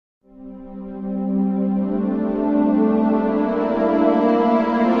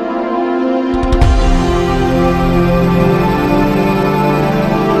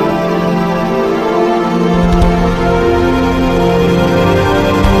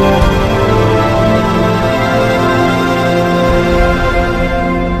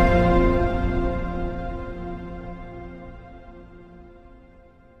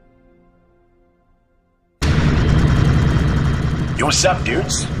What's up,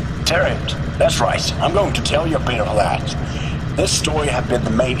 dudes? Terrahypt. That's right, I'm going to tell you a bit of that. This story have been the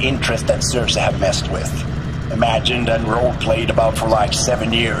main interest that Syrsa have messed with. Imagined and role-played about for like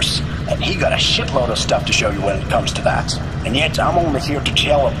 7 years. And he got a shitload of stuff to show you when it comes to that. And yet, I'm only here to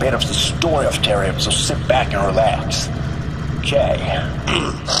tell a bit of the story of Terrahypt, so sit back and relax. Okay.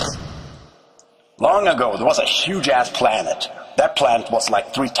 Long ago, there was a huge-ass planet. That planet was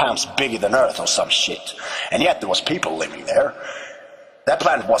like 3 times bigger than Earth or some shit. And yet, there was people living there. That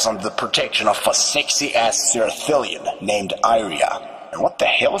planet was under the protection of a sexy-ass Syrathilian named Iria. And what the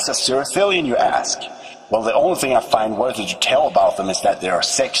hell is a Syrathilian, you ask? Well, the only thing I find worthy to tell about them is that they are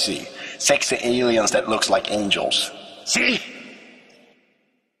sexy aliens that looks like angels. See?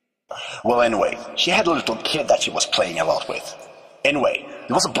 Well, anyway, she had a little kid that she was playing a lot with. Anyway,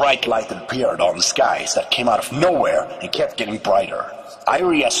 there was a bright light that appeared on the skies that came out of nowhere and kept getting brighter.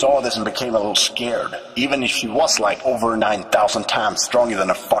 Iria saw this and became a little scared, even if she was like over 9,000 times stronger than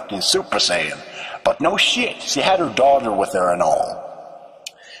a fucking Super Saiyan. But no shit, she had her daughter with her and all.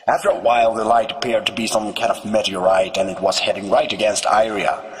 After a while, the light appeared to be some kind of meteorite, and it was heading right against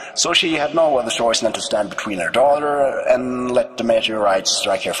Iria. So she had no other choice than to stand between her daughter and let the meteorite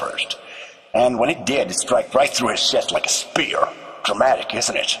strike her first. And when it did, it struck right through her chest like a spear. Dramatic,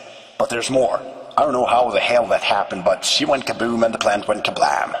 isn't it? But there's more. I don't know how the hell that happened, but she went kaboom and the planet went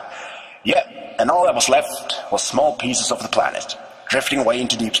kablam. Yeah, and all that was left was small pieces of the planet, drifting away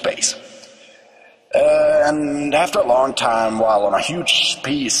into deep space. And after a long time, while on a huge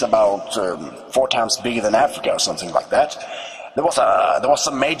piece about 4 times bigger than Africa or something like that, there was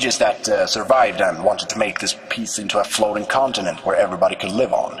some mages that survived and wanted to make this piece into a floating continent where everybody could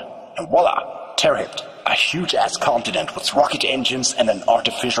live on. And voila, Terrahypt, a huge-ass continent with rocket engines and an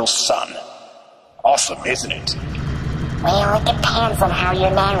artificial sun. Awesome, isn't it? Well, it depends on how you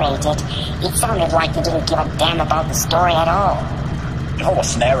narrate it. It sounded like you didn't give a damn about the story at all. If I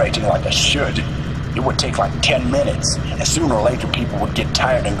was narrating like I should, it would take like 10 minutes, and sooner or later people would get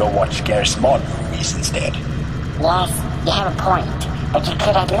tired and go watch scary smart movies instead. Yes, you have a point, but you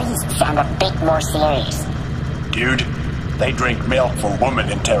could at least sound a bit more serious. Dude, they drink milk from women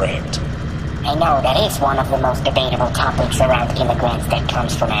in Terrahypt. I know, that is one of the most debatable topics around immigrants that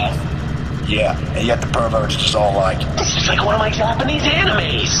comes from Earth. Yeah, and yet the perverts is all like, this is like one of my Japanese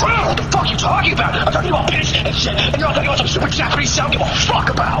animes! Wow, what the fuck are you talking about? I'm talking about piss and shit, and you're all talking about some stupid Japanese sound I don't give a fuck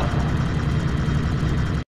about!